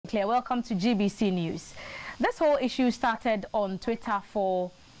Sinclair. Welcome to GBC News. This whole issue started on Twitter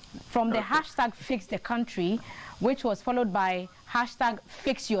from the hashtag Fix the Country, which was followed by hashtag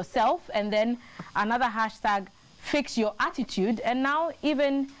Fix Yourself, and then another hashtag Fix Your Attitude, and now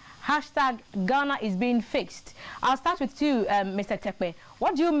even hashtag Ghana is being fixed. I'll start with you, Mr. Tekpe.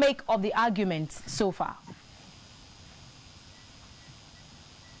 What do you make of the arguments so far?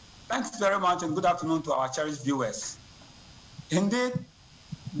 Thanks very much, and good afternoon to our cherished viewers. Indeed,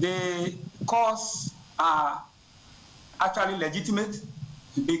 the cause are actually legitimate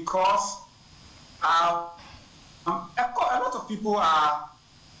because a lot of people are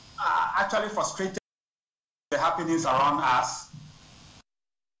actually frustrated with the happenings around us,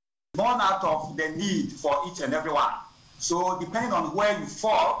 born out of the need for each and every one. So depending on where you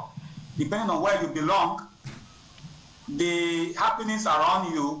fall, depending on where you belong, the happenings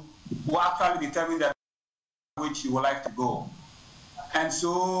around you will actually determine the which you would like to go. And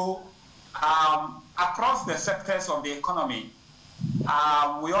so across the sectors of the economy,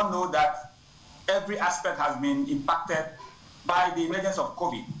 we all know that every aspect has been impacted by the emergence of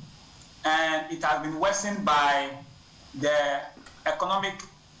COVID. And it has been worsened by the economic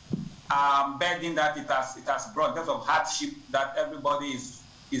burden that it has brought, because of hardship that everybody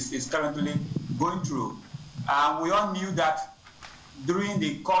is currently going through. We all knew that during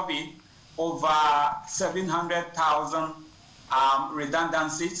the COVID, over 700,000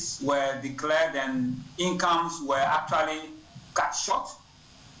 redundancies were declared and incomes were actually cut short.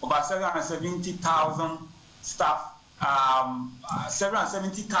 Over 770,000 staff,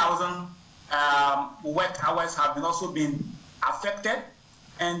 770,000 work hours have been also been affected,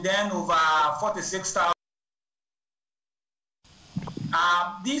 and then over 46,000.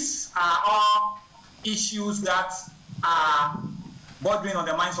 These are all issues that are bordering on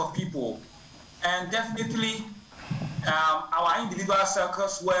the minds of people, and definitely our individual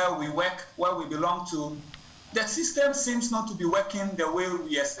circles where we work, where we belong to, the system seems not to be working the way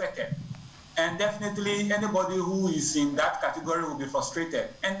we expected. And definitely anybody who is in that category will be frustrated.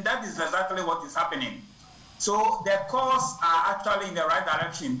 And that is exactly what is happening. So the cause are actually in the right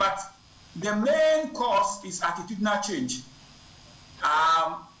direction, but the main cause is attitudinal change.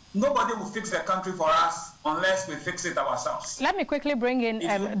 Nobody will fix the country for us unless we fix it ourselves. Let me quickly bring in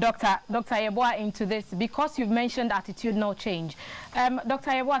Dr. Yeboah into this, because you've mentioned attitudinal change.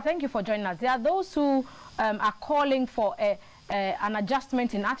 Dr. Yeboah, thank you for joining us. There are those who are calling for an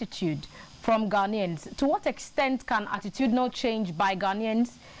adjustment in attitude from Ghanaians. To what extent can attitudinal change by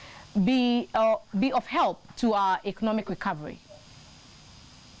Ghanaians be of help to our economic recovery?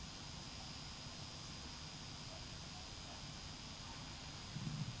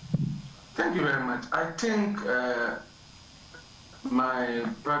 Thank you very much. I think my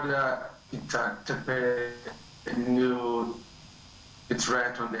brother Peter Tekpe knew it's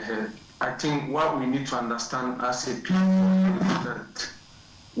right on the head. I think what we need to understand as a people is that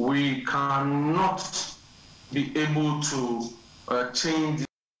we cannot be able to change,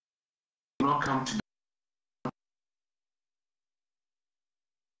 not come to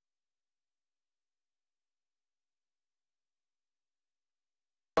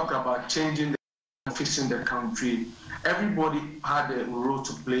talk about changing and fixing the country. Everybody had a role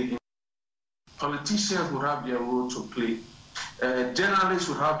to play. Politicians will have their role to play. Journalists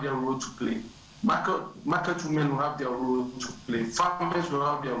will have their role to play. Market women will have their role to play. Farmers will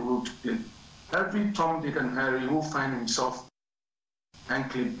have their role to play. Every Tom, Dick, and Harry who find himself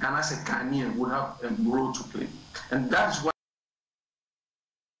enclave, and as a Ghanaian, will have a role to play. And that's why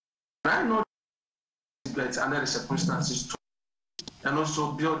I know that under the circumstances to and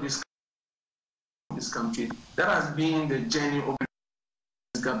also build this country. That has been the journey of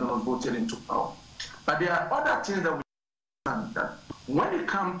this government voted into power. But there are other things that we understand, that when it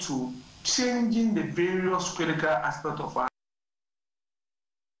comes to changing the various critical aspects of our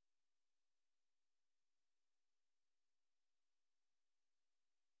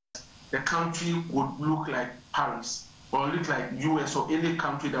the country would look like Paris or look like US or any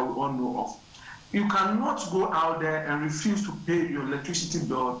country that we all know of. You cannot go out there and refuse to pay your electricity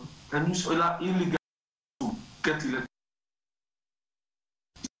bill and use illegal to get electricity.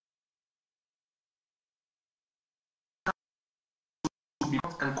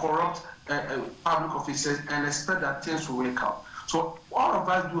 And corrupt public officers and expect that things will work out. So all of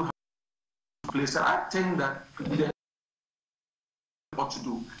us do have a place. I think that what to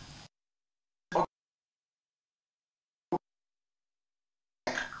do.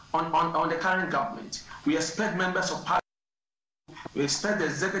 On the current government, we expect members of parliament, we expect the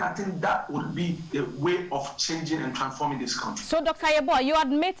executive. I think that would be the way of changing and transforming this country. So, Dr. Yeboah, you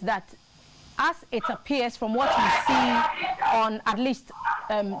admit that as it appears from what we see on at least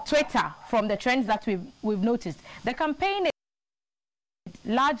Twitter, from the trends that we've noticed, the campaign is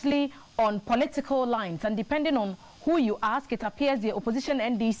largely on political lines, and depending on who you ask, it appears the opposition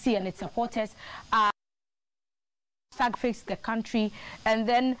NDC and its supporters are #fix the country, and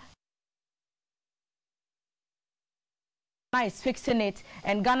then Ghana is fixing it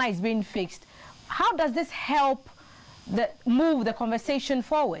and Ghana is being fixed. How does this help move the conversation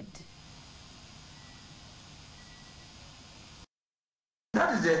forward?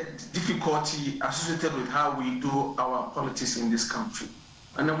 That is the difficulty associated with how we do our politics in this country.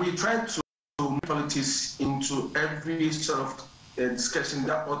 And we try to make politics into every sort of discussion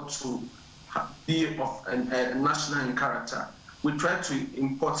that ought to be of a national in character. We try to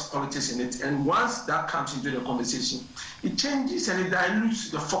import politics in it. And once that comes into the conversation, it changes and it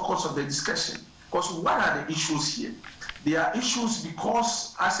dilutes the focus of the discussion. Because what are the issues here? There are issues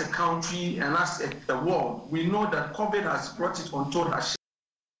because as a country and as a world, we know that COVID has brought it on total hardship.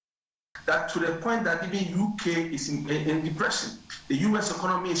 That to the point that even UK is in depression. The US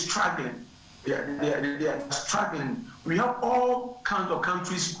economy is struggling. They are struggling. We have all kinds of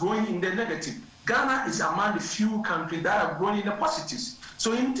countries growing in the negative. Ghana is among the few countries that are growing in the positives.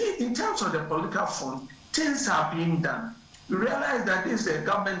 So indeed, in terms of the political front, things are being done. We realize that this is a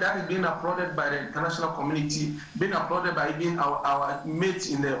government that is being applauded by the international community, being applauded by even our mates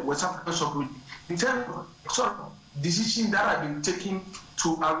in the West African Circle, in terms of sort of decisions that have been taken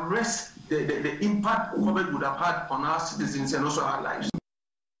to arrest the impact COVID would have had on our citizens and also our lives.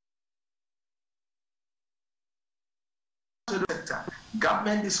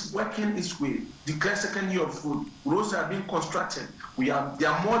 Government is working its way. Declare second year of food. Roads are being constructed. There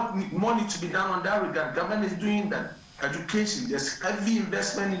are more money to be done on that regard. Government is doing that. Education, there's heavy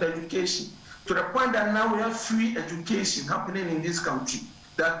investment in education. To the point that now we have free education happening in this country.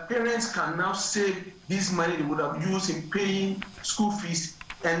 That parents can now save this money they would have used in paying school fees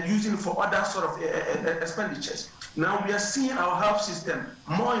and using it for other sort of expenditures. Now we are seeing our health system,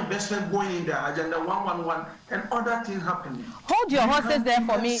 more investment going in the Agenda 111 and other things happening. Hold your horses there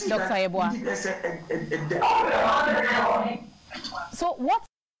for me, Dr. Yeboah. So what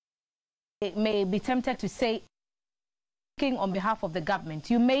may be tempted to say on behalf of the government?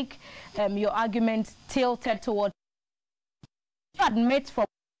 You make your argument tilted towards, you admit from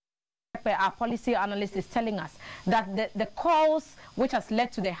our policy analyst is telling us that the calls which has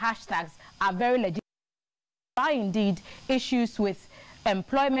led to the hashtags are very legitimate. Are indeed issues with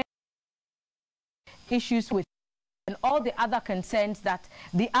employment, issues with and all the other concerns that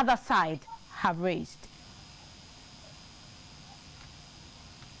the other side have raised.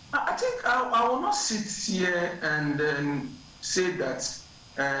 I think I will not sit here and say that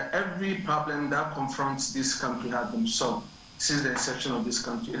every problem that confronts this country has been solved since the inception of this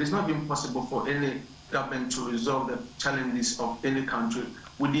country. It has not been possible for any government to resolve the challenges of any country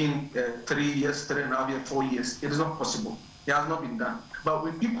within 3 years, 3.5 years, 4 years. It is not possible. It has not been done. But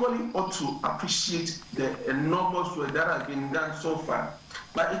we equally ought to appreciate the enormous work that has been done so far.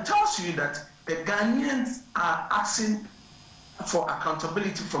 But it tells you that the Ghanaians are asking for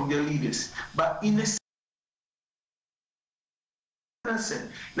accountability from their leaders. But in a sense,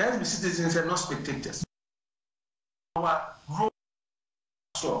 let's be citizens and not spectators. Our role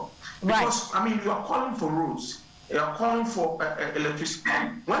as well. Because, I mean, you are calling for rules. You are calling for electricity.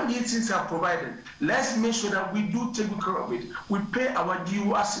 When these things are provided, let's make sure that we do take care of it. We pay our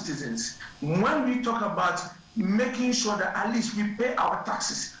due as citizens. When we talk about making sure that at least we pay our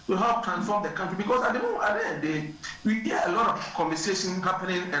taxes to help transform the country, because at the end of the day, we hear a lot of conversation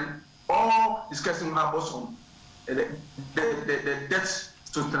happening and all discussing about on the debt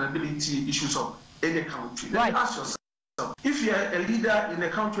sustainability issues of any country. Then ask yourself, if you're a leader in a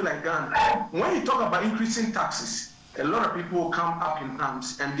country like Ghana, when you talk about increasing taxes, a lot of people will come up in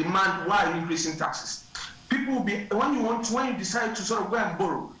arms and demand, why are you increasing taxes? People will be, when you decide to sort of go and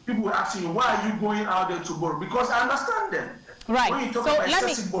borrow, people will ask you, why are you going out there to borrow? Because I understand them. Right. When you talk about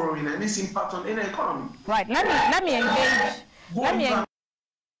excessive borrowing and its impact on any economy. Right. Let me engage.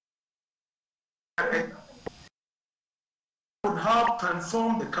 Would help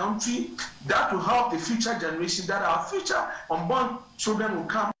transform the country. That will help the future generation. That our future unborn children will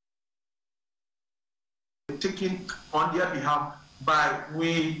come taken on their behalf by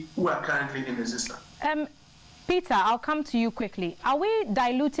we who are currently in existence. Peter, I'll come to you quickly. Are we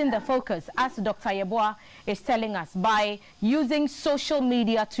diluting the focus, as Dr. Yeboah is telling us, by using social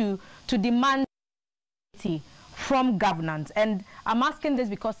media to demand from governance? And I'm asking this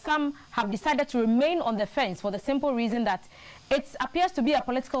because some have decided to remain on the fence for the simple reason that it appears to be a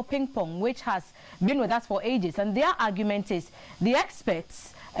political ping pong which has been with us for ages. And their argument is the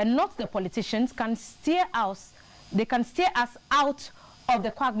experts and not the politicians, can steer us. They can steer us out of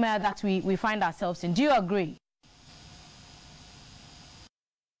the quagmire that we find ourselves in. Do you agree?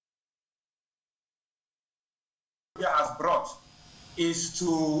 Has brought is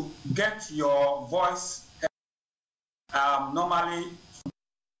to get your voice normally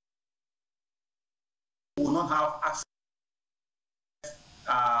will not have access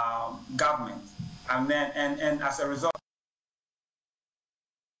government, and then and as a result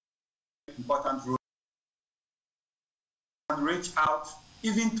important role and reach out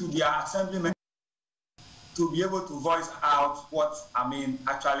even to their assemblymen to be able to voice out what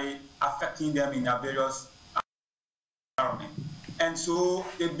actually affecting them in their various environment. And so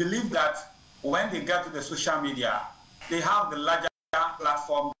they believe that when they get to the social media, they have the larger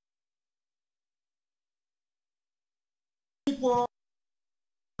platform. People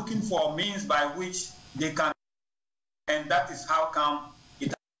looking for means by which they can, and that is how come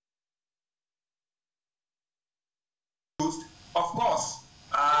it used. Of course,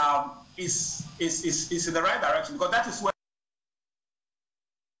 is in the right direction, because that is where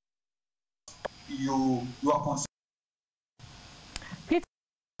you are concerned. Please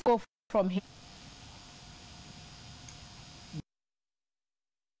go from here.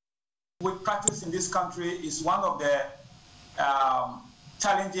 With practice in this country is one of the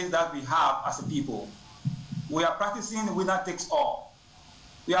challenges that we have as a people. We are practicing winner takes all.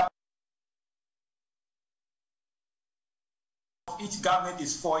 We are each government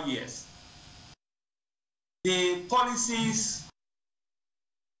is 4 years. The policies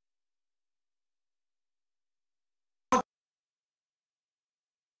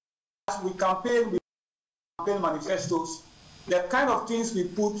we campaign manifestos. The kind of things we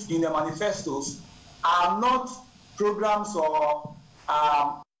put in the manifestos are not programs or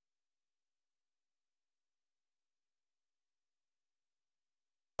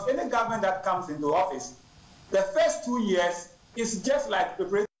any government that comes into office. The first 2 years is just like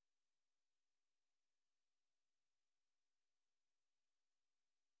preparing.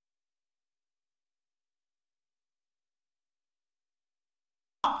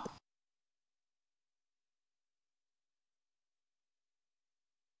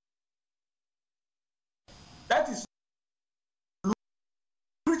 That is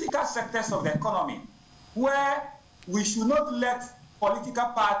critical sectors of the economy where we should not let political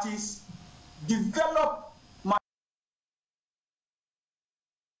parties develop.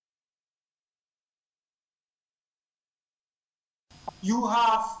 You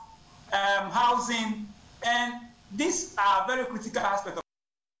have housing, and these are very critical aspects of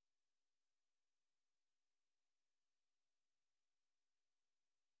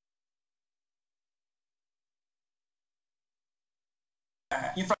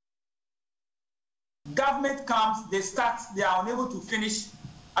government comes, they start, they are unable to finish.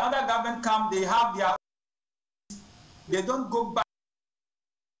 Another government comes, they have their, they don't go back.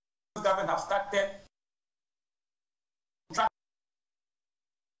 Government have started.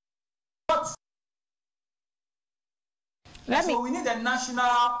 So we need a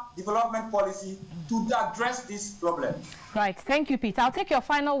national development policy to address this problem. Right. Thank you, Peter. I'll take your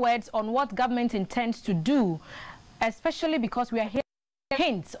final words on what government intends to do, especially because we are hearing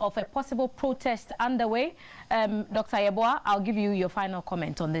hints of a possible protest underway. Dr. Yeboah, I'll give you your final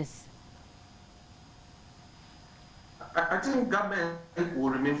comment on this. I think government will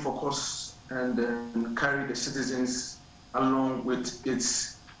remain focused and carry the citizens along with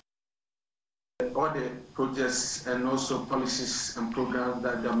its all the projects and also policies and programs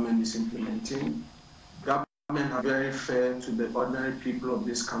that government is implementing. Government are very fair to the ordinary people of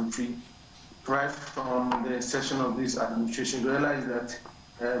this country. Right from the session of this administration, realized that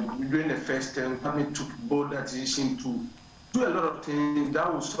during the first term, government took bold decision to do a lot of things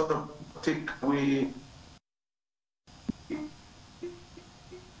that will sort of take away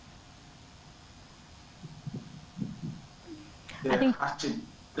the hardship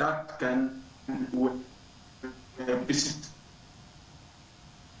that can visit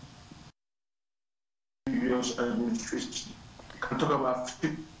US administration. Can talk about.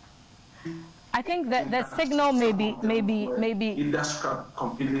 I think that the signal maybe industrial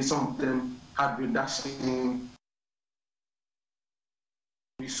completely. Some of them had reduction.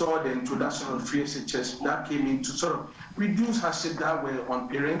 We saw the introduction of free SHS that came in to sort of reduce hardship that were on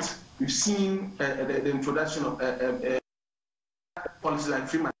parents. We've seen the introduction of policies like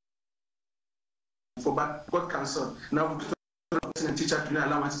free for got cancelled. Now and teacher to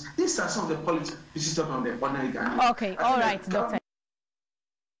allowance. These are some of the policies visited on the ordinary Ghanaian. Okay, all right, Doctor.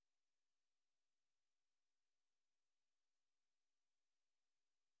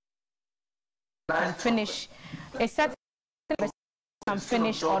 Finish. and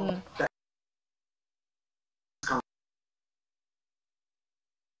finish on.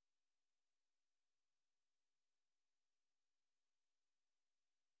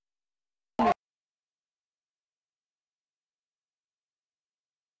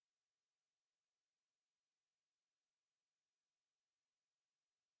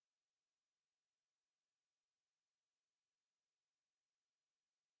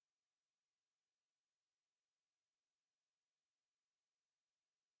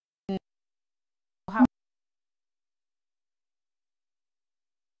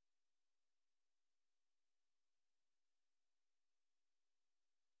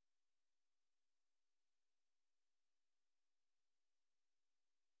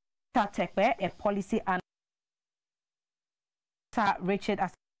 Tekpe, a policy and Richard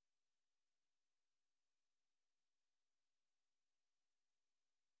as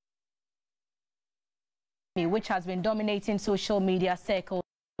which has been dominating social media circles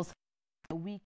a week.